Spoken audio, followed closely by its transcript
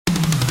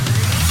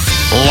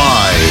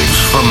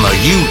from the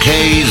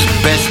UK's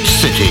best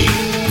city.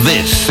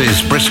 This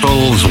is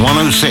Bristol's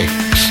 106,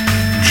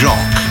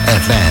 Jock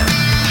FM.